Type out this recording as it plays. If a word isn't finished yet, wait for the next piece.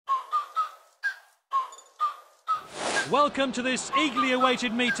Welcome to this eagerly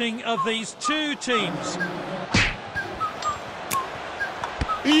awaited meeting of these two teams.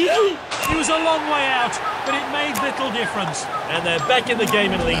 He was a long way out, but it made little difference. And they're back in the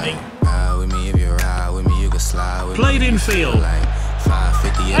game and leading. Played in field.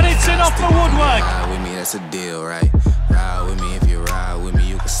 And it's in off the woodwork. With me, that's a deal, right? Ride with me if you ride with me.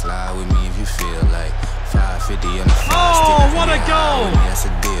 You can slide with me if you feel like 550 on the fly. Oh, what a goal! That's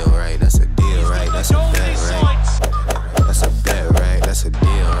a deal, right? That's a deal, right? That's a bet, right? That's a bet, right? That's a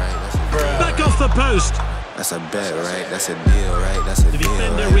deal, right? Back off the post. That's a bet, right? That's a deal, right? That's a deal, The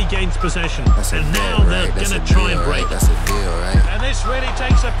defender right? regains possession, and now they're going to try and break. That's a deal, right? And this really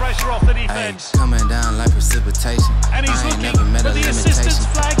takes the pressure off the defense. Coming down like precipitation. And he's looking, but the assistance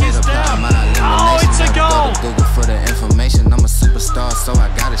flag is down. Oh, it's a goal! Google for the information. I'm a superstar, so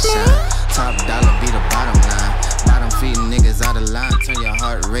I gotta shine. Top dollar be the bottom line. Bottom feeding niggas out of line. Turn your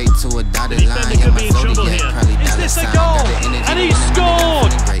heart rate to a dotted line. The defender could be in trouble here. Is this a goal? And he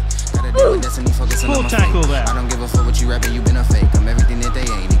scored! Full tackle there. I don't give a fuck what you rapping, you been a fake. I'm everything that they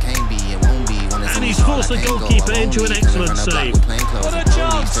ain't, it can't be, it won't be. And he's forced the goalkeeper into an excellent save. What a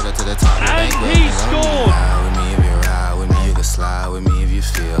chance! And he scored! Ride with me if you ride with me, you can slide with me if you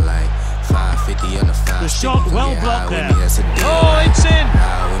feel like 550 on the 5. The shot well blocked there. Oh, it's in!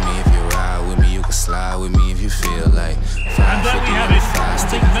 Ride with me if you ride with me, you can slide with me if you feel like 550 And there we have it. I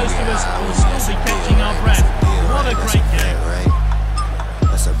think most of us will still be catching our breath. What a great game.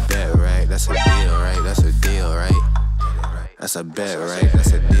 That's a bet, right? That's a deal, right? That's a deal, right? That's a bet, right?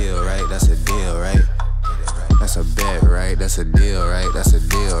 That's a deal, right? That's a deal, right? That's a bet, right? That's a deal, right? That's a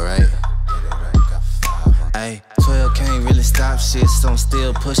deal, right? Ayy, 12 can't really stop shit, so I'm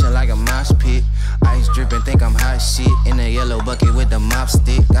still pushing like a mosh pit. Ice dripping, think I'm hot shit. In a yellow bucket with the mop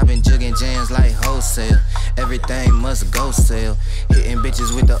stick. I've been jugging jams like wholesale. Everything must go sell. Hitting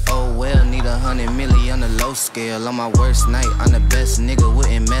bitches with the oh well. Need 100 million on the low scale. On my worst night, I'm the best nigga.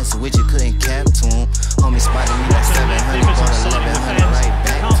 Wouldn't mess with you, couldn't cap to him. Homie spotted me like 700, bought 1100 right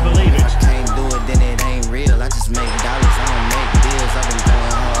back to him. If I can't do it, then it ain't real. I just make dollars, I don't make deals. I've been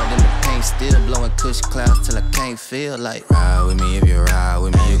going hard in the paint, still blowing kush clouds till I can't feel like. Ride with me if you ride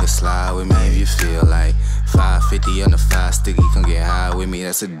with me, you can slide with me if you feel like 550 on the 5 sticky, come get high with me,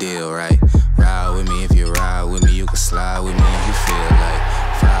 that's a deal, right? Ride with me if you ride with me, you can slide with me if you feel like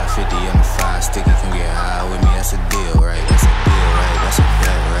 550 on the 5 sticky, come get high with me, that's a deal, right? That's a deal, right? That's a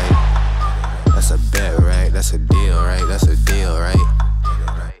bet, right? That's a bet, right? That's a deal, right? That's a deal, right?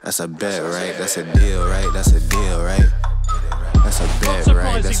 That's a bet, right? That's a deal, right? That's a deal, right? That's a bet,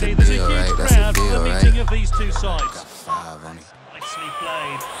 right? That's a deal, right? That's a deal, right? Meeting of these two sides. Nicely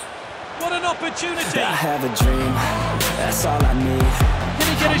played. What an opportunity! I have a dream, that's all I need. Can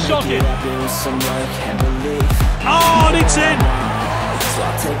he get a shot in? With some work and belief. Oh, and it's in! So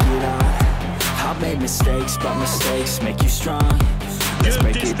I'll take it on. I'll make mistakes, but mistakes make you strong. Let's Good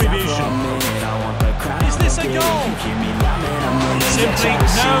break it down for distribution. a minute. I want the crown. Is this a Give goal? me loud, man, I'm winning. Simply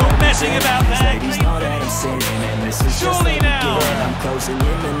no messing about there. Ladies know that I'm sinning, and this is just Surely the now. beginning. I'm closing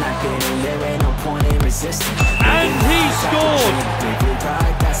in the night, and there ain't no point in resisting. And he scored!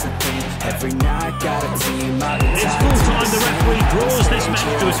 That's the thing. Every night got a team. It's full time. The referee draws this match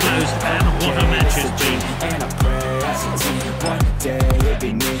to a close, and what a match it's been. And I pray as a team, one day it'll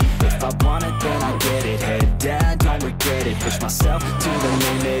be me. If I want it, then I get it. Head down, don't regret it. Push myself to the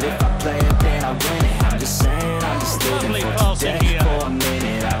limit. If I play it, then I win it. I'm just saying, I'm just living Lovely for passing today. here. For a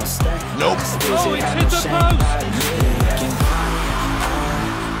minute, I don't stay. Nope. Oh, it's hit the post!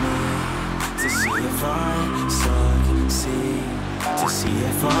 To see if I succeed, to see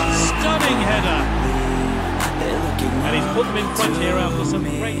if I Stunning header! they're looking And he's put them in front here after some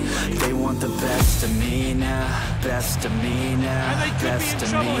great play. They want the best of me now, best of me now, And they could be in best of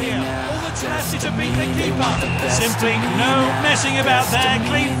trouble me here. now, All that's left is best to of beat me. the They want the keeper. best Simply of me no now, messing about best there. of me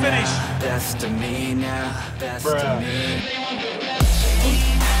Clean now, finish. best of me now, best of me.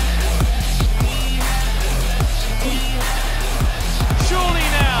 Surely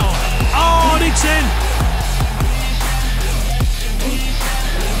now! Oh, and it's in!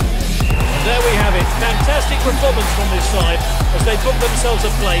 There we have it. Fantastic performance from this side as they book themselves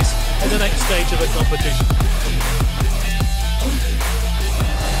a place in the next stage of the competition.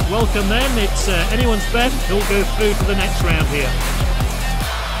 Welcome then. It's anyone's bet who'll go through to the next round here.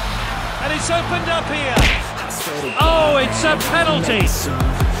 And it's opened up here. Oh, it's a penalty. Let's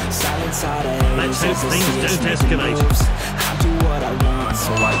hope things don't escalate.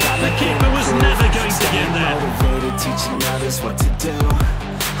 The keeper was never going to get there. Teaching others what to do.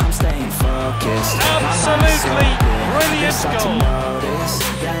 I'm staying focused. Absolutely brilliant goal. Notice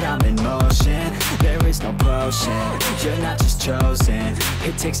that I'm in motion. There is no potion. You're not just chosen.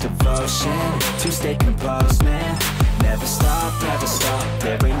 It takes devotion to stay composed, man. Never stop,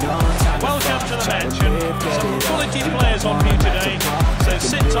 there ain't no time. Welcome to the match, and some quality players on view today, so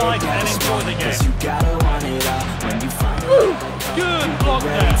sit tight and enjoy the game. You gotta want it all when you find Good block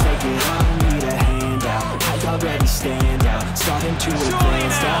there. take it on, need a handout. I already stand out, starting to Surely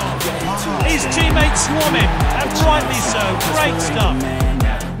advance now. His teammates swarm him, and rightly so. Great stuff.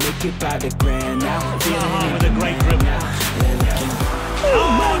 Make it by the grand now. Zaha with a great dribble.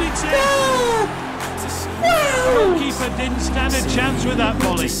 Oh, and it's in. The goalkeeper didn't stand a chance with that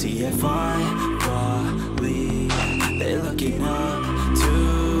volley. See if I believe they're looking up to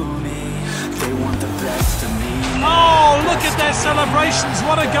me. They want the best of me. Oh, look at their celebrations.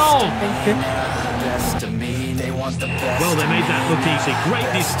 What a goal. Best of me. They want the best. Well, they made that look easy. Great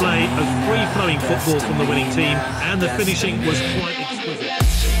display of free-flowing football from the winning team, and the finishing was quite